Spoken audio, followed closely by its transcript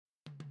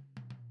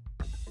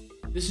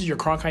This is your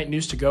Cronkite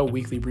News to Go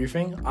weekly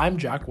briefing. I'm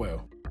Jack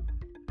Wu.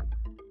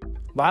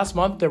 Last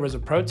month, there was a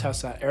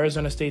protest at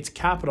Arizona State's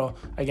Capitol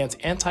against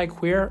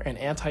anti-queer and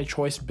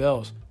anti-choice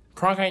bills.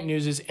 Cronkite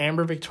News'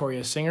 Amber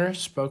Victoria Singer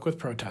spoke with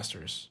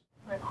protesters.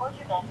 Record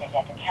your message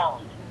at the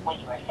tone. When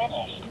you are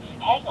finished,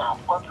 hang up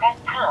or press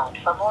pound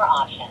for more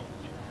options.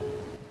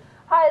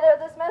 Hi there,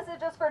 this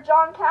message is for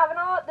John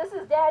Kavanaugh. This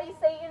is Daddy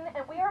Satan,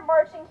 and we are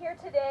marching here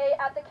today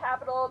at the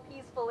Capitol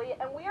peacefully,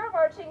 and we are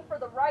marching for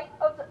the right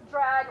of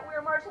drag. We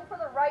are marching for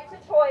the right to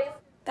choice.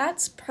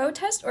 That's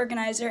protest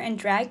organizer and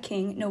drag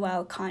king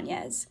Noel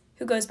Cañez,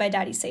 who goes by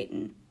Daddy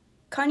Satan.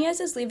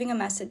 Cañez is leaving a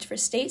message for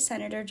State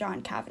Senator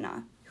John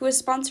Kavanaugh, who has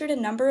sponsored a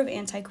number of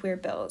anti-queer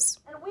bills.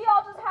 And we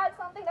all just had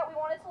something that we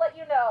wanted to let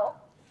you know.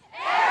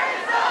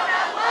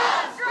 Arizona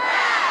loves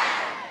drag!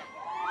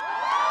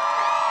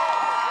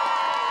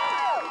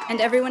 And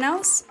everyone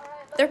else?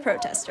 They're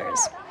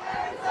protesters.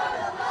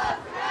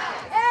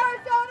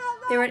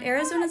 They were at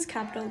Arizona's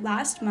Capitol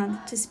last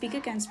month to speak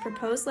against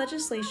proposed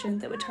legislation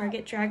that would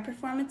target drag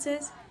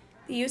performances,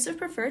 the use of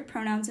preferred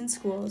pronouns in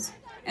schools,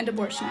 and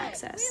abortion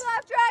access. We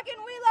love drag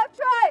and we love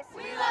choice!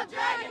 We love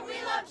drag and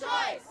we love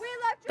choice!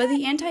 But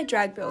the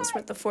anti-drag bills were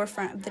at the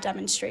forefront of the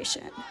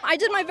demonstration. I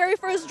did my very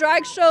first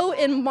drag show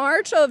in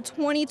March of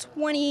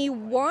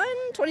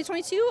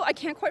 2022, I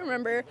can't quite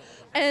remember.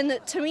 And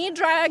to me,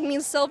 drag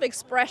means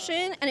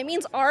self-expression, and it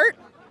means art.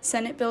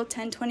 Senate Bill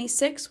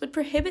 1026 would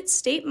prohibit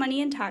state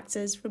money and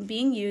taxes from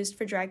being used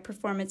for drag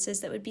performances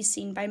that would be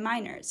seen by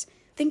minors.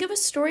 Think of a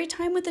story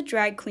time with a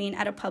drag queen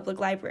at a public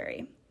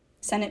library.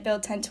 Senate Bill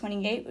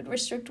 1028 would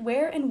restrict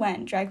where and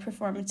when drag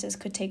performances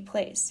could take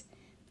place.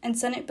 And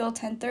Senate Bill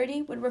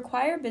 1030 would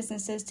require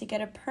businesses to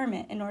get a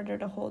permit in order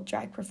to hold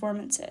drag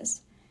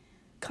performances.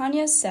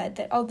 Cañez said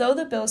that although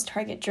the bills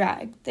target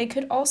drag, they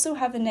could also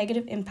have a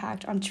negative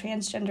impact on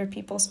transgender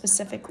people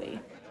specifically.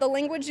 The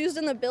language used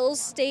in the bills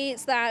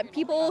states that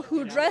people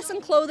who dress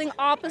in clothing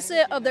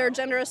opposite of their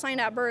gender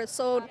assigned at birth.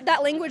 So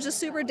that language is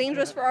super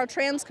dangerous for our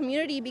trans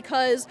community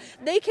because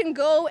they can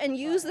go and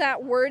use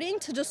that wording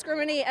to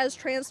discriminate as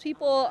trans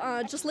people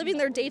just living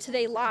their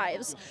day-to-day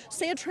lives.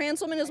 Say a trans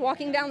woman is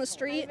walking down the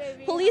street,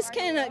 police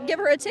can give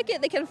her a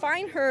ticket, they can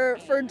fine her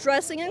for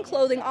dressing in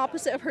clothing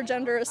opposite of her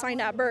gender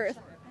assigned at birth.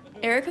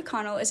 Erica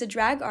Connell is a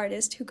drag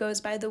artist who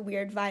goes by the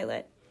Weird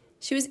Violet.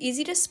 She was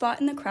easy to spot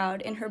in the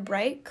crowd in her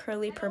bright,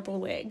 curly purple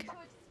wig.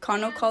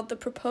 Connell called the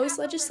proposed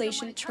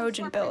legislation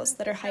Trojan bills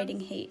that are hiding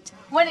hate.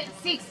 When it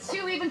seeks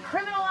to even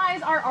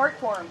criminalize our art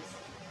forms,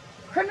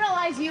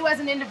 criminalize you as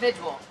an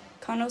individual.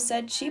 Connell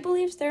said she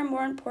believes there are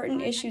more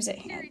important issues at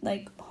hand,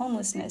 like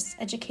homelessness,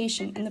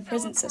 education, and the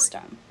prison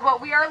system.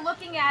 What we are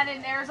looking at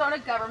in Arizona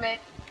government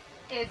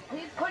is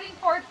putting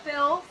forth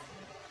bills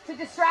to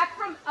distract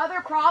from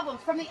other problems,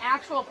 from the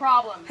actual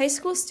problem. High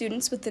school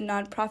students with the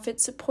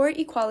nonprofit Support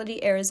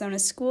Equality Arizona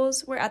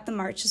Schools were at the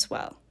march as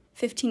well.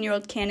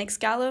 15-year-old Canix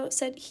Gallo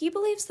said he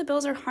believes the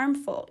bills are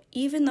harmful,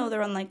 even though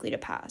they're unlikely to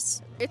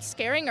pass. It's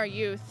scaring our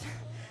youth.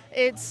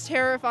 It's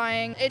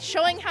terrifying. It's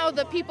showing how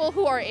the people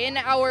who are in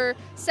our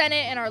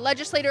Senate and our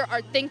legislature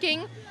are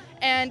thinking.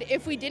 And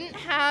if we didn't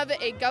have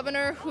a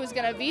governor who's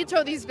going to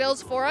veto these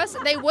bills for us,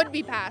 they would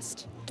be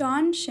passed.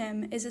 Dawn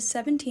Shim is a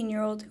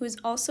 17-year-old who is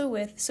also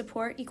with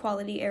Support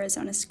Equality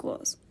Arizona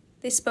Schools.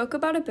 They spoke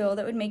about a bill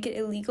that would make it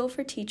illegal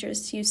for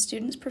teachers to use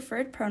students'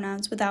 preferred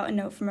pronouns without a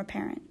note from a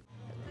parent.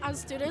 As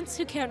students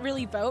who can't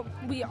really vote,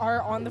 we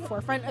are on the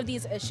forefront of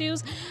these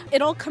issues. It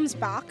all comes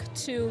back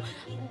to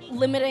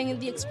limiting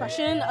the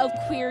expression of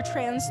queer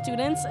trans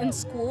students in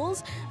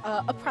schools,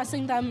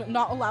 oppressing them,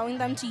 not allowing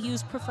them to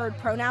use preferred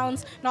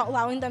pronouns, not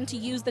allowing them to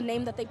use the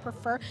name that they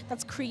prefer.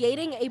 That's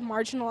creating a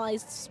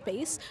marginalized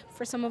space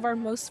for some of our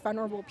most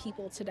vulnerable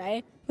people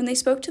today. When they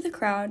spoke to the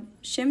crowd,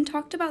 Shim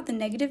talked about the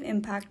negative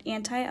impact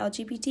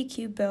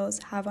anti-LGBTQ bills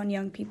have on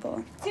young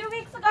people. 2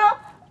 weeks ago,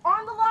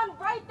 on the lawn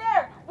right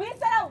there, we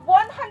set out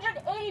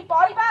 180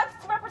 body bags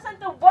to represent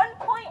the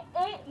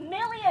 1.8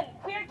 million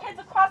queer kids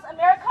across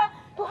America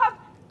who have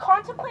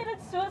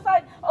contemplated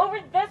suicide over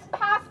this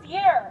past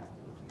year.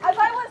 As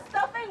I was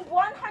stuffing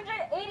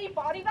 180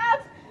 body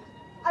bags,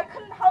 I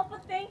couldn't help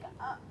but think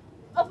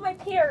of my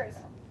peers,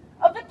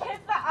 of the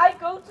kids that I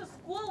go to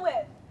school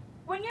with.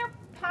 When you're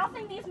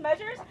passing these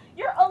measures,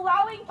 you're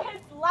allowing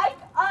kids like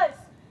us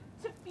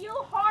to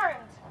feel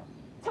harmed,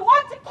 to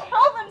want to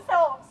kill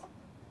themselves.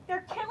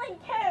 They're killing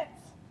kids.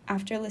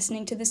 After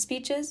listening to the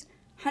speeches,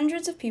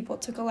 hundreds of people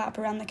took a lap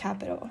around the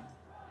Capitol.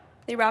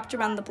 They wrapped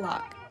around the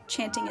block,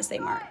 chanting as they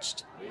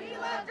marched. We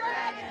love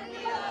drag and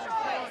we love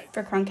choice!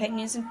 For Cronkite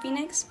News in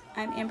Phoenix,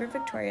 I'm Amber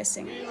Victoria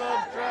Singer. We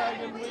love drag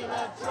and we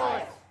love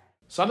choice!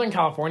 Southern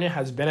California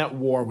has been at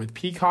war with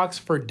peacocks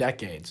for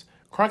decades.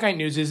 Cronkite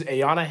News'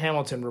 Ayana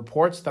Hamilton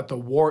reports that the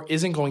war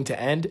isn't going to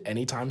end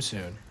anytime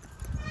soon.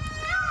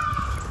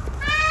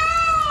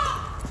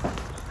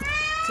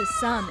 To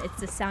some, it's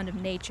the sound of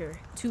nature.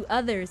 To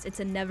others, it's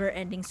a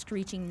never-ending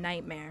screeching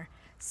nightmare.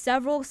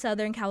 Several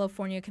Southern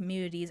California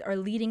communities are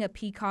leading a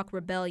peacock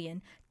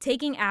rebellion,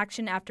 taking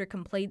action after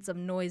complaints of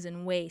noise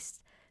and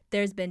waste.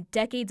 There's been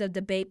decades of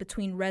debate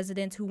between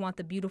residents who want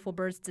the beautiful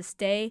birds to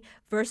stay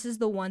versus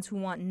the ones who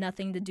want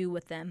nothing to do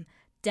with them.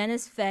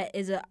 Dennis Fett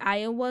is an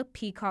Iowa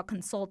peacock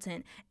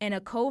consultant and a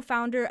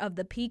co-founder of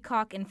the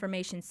Peacock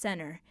Information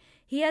Center.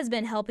 He has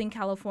been helping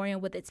California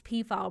with its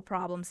peafowl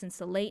problem since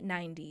the late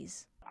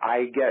 90s.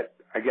 I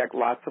get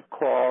lots of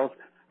calls.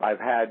 I've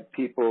had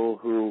people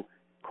who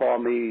call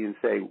me and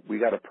say, we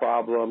got a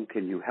problem,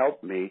 can you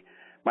help me?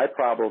 My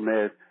problem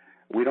is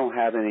we don't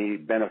have any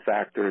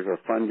benefactors or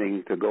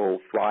funding to go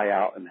fly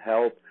out and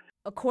help.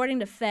 According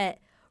to Fett,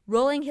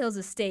 Rolling Hills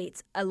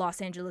Estates, a Los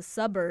Angeles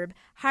suburb,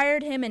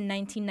 hired him in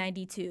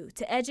 1992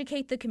 to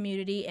educate the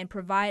community and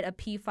provide a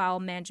peafowl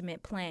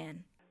management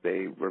plan.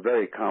 They were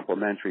very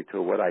complimentary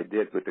to what I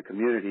did with the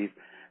communities.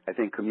 I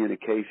think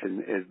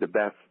communication is the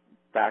best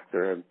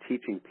factor of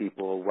teaching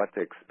people what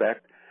to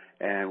expect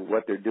and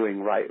what they're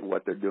doing right and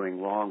what they're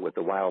doing wrong with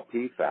the wild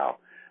peafowl.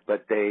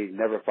 But they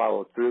never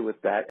followed through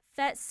with that.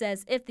 Fett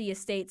says if the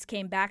estates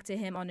came back to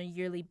him on a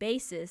yearly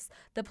basis,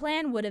 the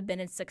plan would have been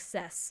a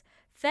success.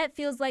 Fett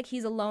feels like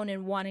he's alone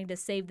in wanting to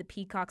save the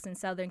peacocks in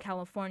Southern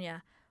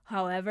California.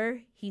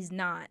 However, he's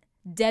not.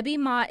 Debbie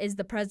Mott is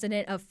the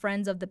president of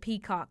Friends of the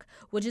Peacock,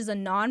 which is a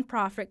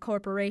nonprofit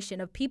corporation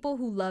of people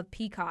who love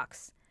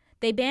peacocks.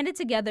 They banded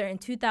together in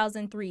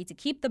 2003 to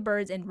keep the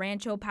birds in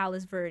Rancho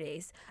Palos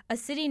Verdes, a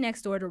city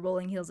next door to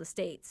Rolling Hills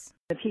Estates.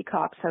 The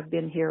peacocks have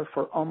been here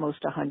for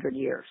almost 100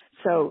 years.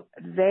 So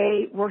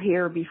they were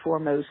here before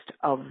most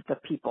of the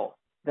people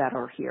that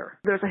are here.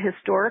 There's a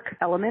historic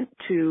element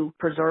to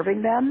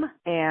preserving them,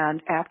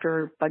 and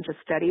after a bunch of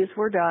studies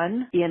were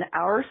done, in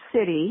our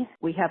city,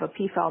 we have a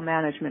peafowl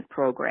management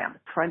program.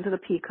 Friends of the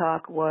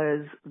Peacock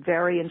was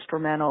very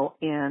instrumental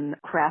in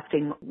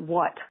crafting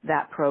what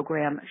that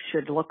program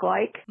should look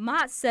like.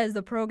 Mott says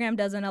the program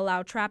doesn't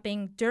allow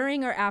trapping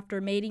during or after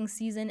mating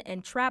season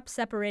and traps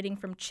separating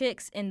from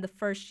chicks in the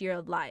first year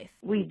of life.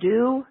 We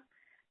do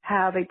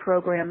have a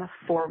program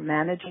for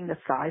managing the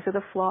size of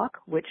the flock,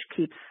 which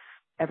keeps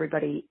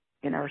everybody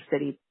in our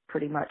city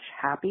pretty much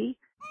happy.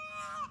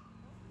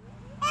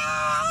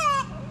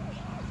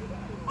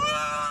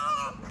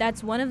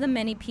 That's one of the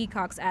many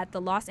peacocks at the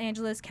Los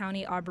Angeles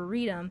County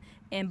Arboretum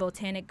and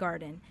Botanic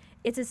Garden.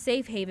 It's a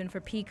safe haven for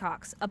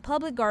peacocks, a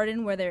public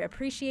garden where they're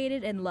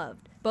appreciated and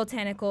loved.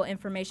 Botanical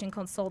information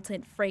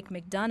consultant Frank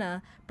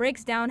McDonough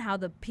breaks down how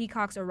the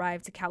peacocks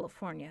arrived to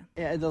California.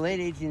 In the late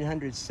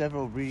 1800s,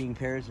 several breeding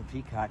pairs of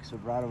peacocks were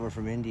brought over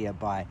from India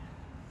by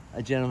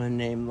a gentleman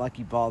named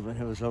Lucky Baldwin,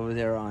 who was over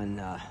there on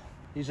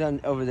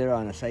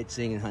a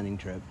sightseeing and hunting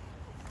trip.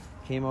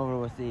 Came over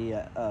with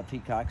the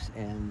peacocks,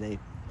 and they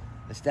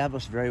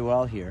established very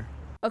well here.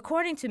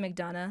 According to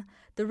McDonough,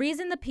 the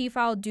reason the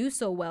peafowl do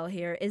so well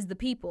here is the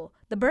people.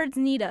 The birds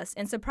need us,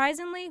 and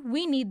surprisingly,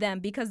 we need them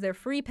because they're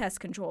free pest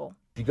control.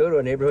 If you go to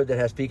a neighborhood that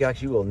has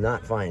peacocks, you will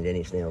not find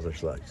any snails or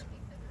slugs.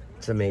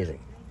 It's amazing.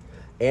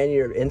 And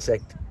your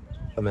insect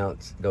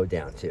amounts go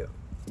down, too.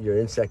 Your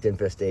insect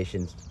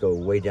infestations go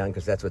way down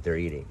because that's what they're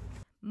eating.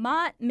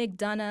 Mott,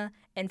 McDonough,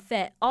 and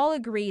Fett all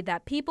agree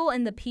that people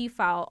and the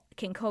peafowl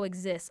can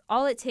coexist.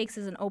 All it takes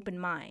is an open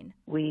mind.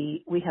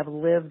 We have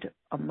lived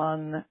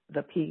among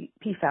the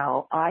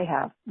peafowl. I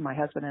have, my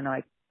husband and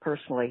I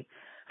personally,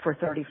 for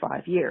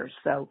 35 years.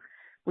 So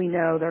we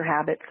know their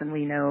habits and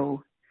we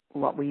know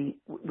what we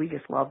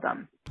just love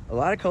them. A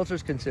lot of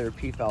cultures consider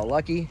peafowl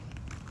lucky.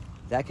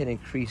 That can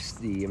increase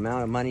the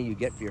amount of money you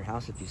get for your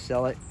house if you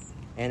sell it,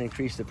 and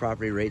increase the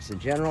property rates in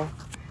general.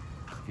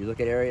 If you look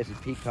at areas of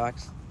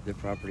peacocks, the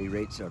property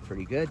rates are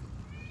pretty good.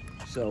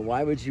 So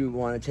why would you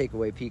want to take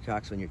away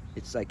peacocks when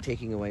it's like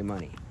taking away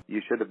money?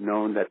 You should have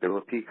known that there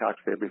were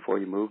peacocks there before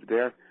you moved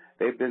there.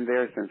 They've been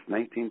there since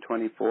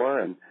 1924,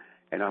 and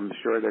I'm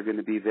sure they're going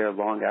to be there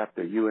long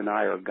after you and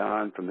I are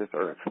gone from this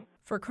earth.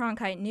 For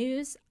Cronkite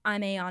News,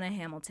 I'm Ayana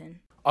Hamilton.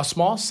 A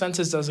small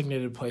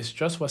census-designated place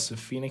just west of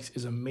Phoenix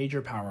is a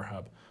major power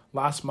hub.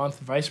 Last month,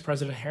 Vice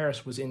President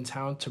Harris was in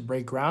town to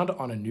break ground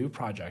on a new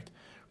project.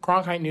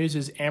 Cronkite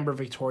News' Amber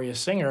Victoria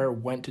Singer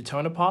went to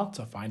Tonopah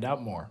to find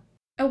out more.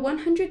 A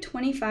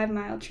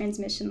 125-mile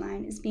transmission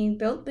line is being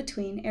built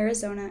between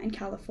Arizona and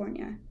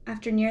California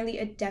after nearly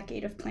a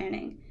decade of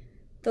planning.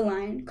 The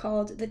line,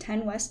 called the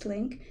 10 West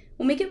Link,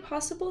 will make it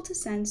possible to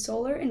send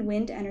solar and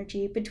wind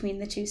energy between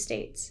the two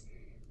states.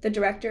 The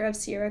director of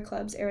Sierra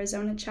Club's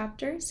Arizona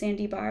chapter,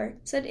 Sandy Barr,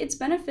 said it's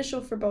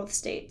beneficial for both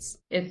states.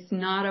 It's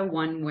not a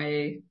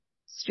one-way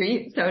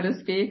street, so to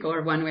speak,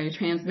 or one-way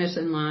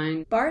transmission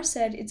line. Barr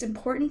said it's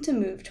important to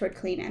move toward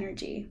clean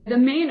energy. The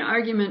main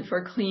argument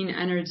for clean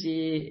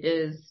energy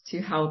is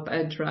to help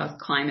address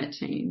climate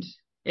change.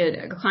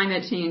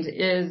 Climate change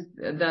is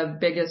the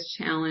biggest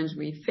challenge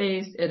we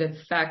face. It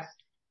affects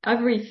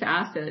every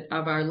facet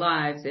of our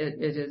lives.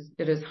 It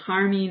is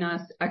harming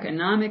us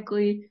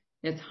economically.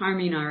 It's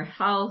harming our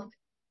health,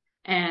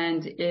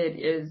 and it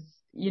is,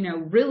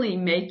 really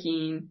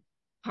making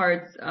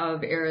parts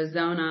of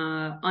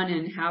Arizona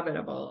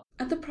uninhabitable.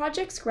 At the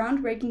project's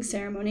groundbreaking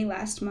ceremony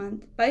last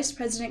month, Vice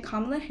President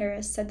Kamala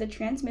Harris said the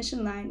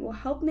transmission line will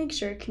help make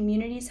sure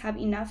communities have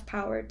enough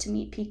power to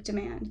meet peak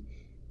demand.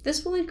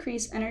 This will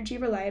increase energy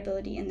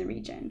reliability in the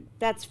region.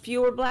 That's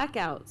fewer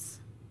blackouts,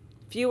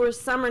 fewer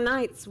summer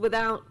nights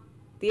without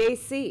the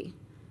AC,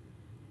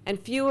 and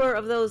fewer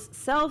of those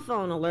cell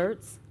phone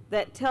alerts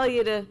that tell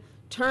you to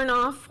turn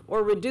off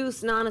or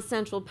reduce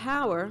non-essential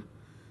power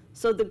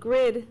so the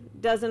grid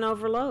doesn't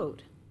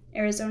overload.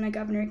 Arizona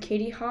Governor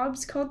Katie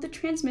Hobbs called the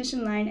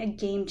transmission line a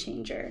game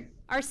changer.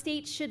 Our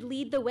state should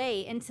lead the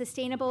way in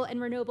sustainable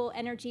and renewable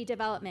energy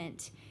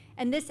development,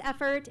 and this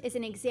effort is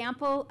an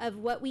example of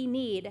what we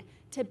need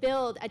to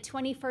build a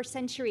 21st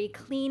century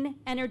clean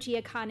energy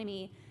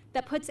economy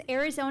that puts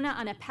Arizona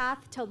on a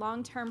path to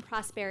long-term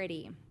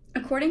prosperity.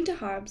 According to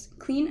Hobbs,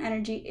 clean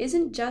energy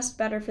isn't just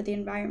better for the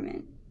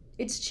environment,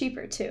 it's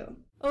cheaper too.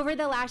 Over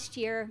the last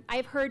year,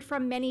 I've heard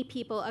from many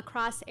people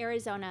across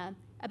Arizona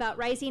about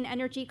rising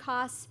energy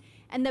costs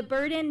and the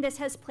burden this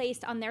has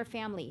placed on their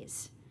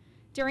families.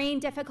 During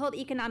difficult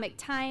economic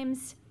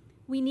times,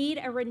 we need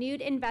a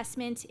renewed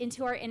investment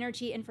into our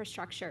energy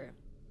infrastructure.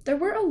 There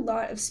were a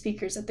lot of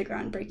speakers at the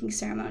groundbreaking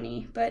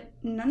ceremony, but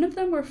none of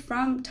them were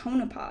from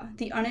Tonopah,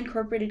 the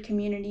unincorporated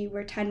community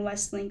where 10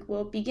 West Link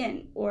will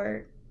begin,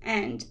 or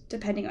end,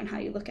 depending on how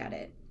you look at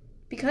it.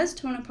 Because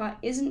Tonopah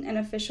isn't an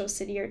official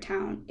city or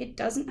town, it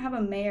doesn't have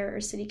a mayor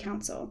or city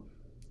council.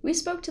 We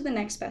spoke to the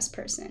next best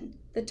person,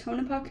 the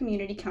Tonopah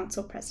Community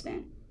Council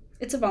president.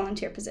 It's a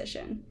volunteer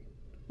position.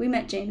 We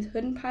met James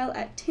Hoodenpyle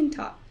at Tin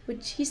Top,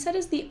 which he said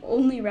is the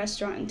only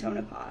restaurant in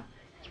Tonopah.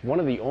 It's one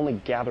of the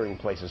only gathering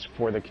places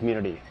for the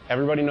community.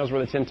 Everybody knows where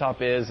the Tin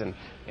Top is, and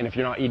if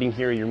you're not eating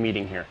here, you're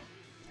meeting here.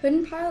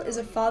 Hoodenpyle is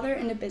a father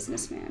and a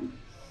businessman.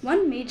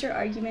 One major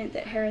argument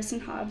that Harris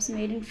and Hobbs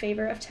made in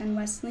favor of 10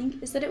 West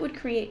Link is that it would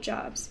create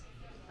jobs.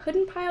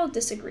 Hoodenpyle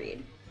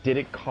disagreed. Did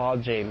it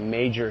cause a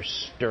major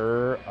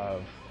stir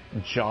of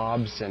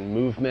jobs and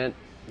movement?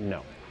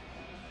 No.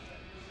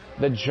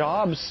 The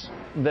jobs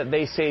that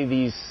they say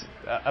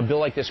a bill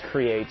like this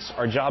creates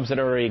are jobs that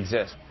already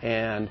exist.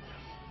 And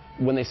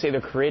when they say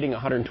they're creating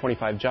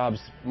 125 jobs,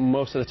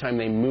 most of the time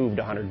they moved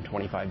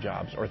 125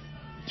 jobs or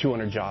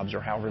 200 jobs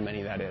or however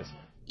many that is.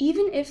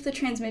 Even if the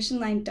transmission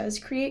line does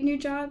create new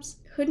jobs,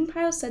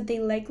 Hoodenpyle said they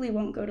likely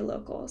won't go to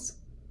locals.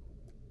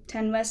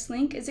 10 West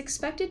Link is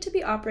expected to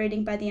be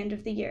operating by the end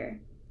of the year.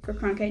 For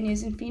Cronkite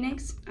News in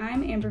Phoenix,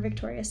 I'm Amber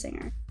Victoria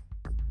Singer.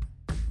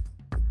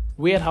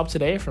 We had help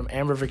today from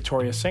Amber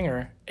Victoria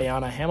Singer,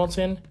 Ayana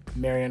Hamilton,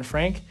 Marian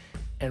Frank,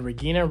 and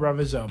Regina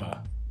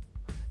Ravizova.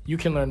 You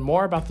can learn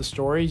more about the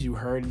stories you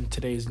heard in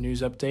today's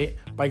news update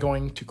by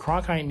going to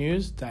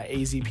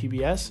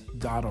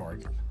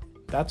cronkitenews.azpbs.org.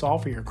 That's all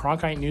for your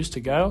Cronkite News to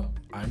Go.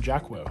 I'm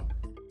Jack Wu.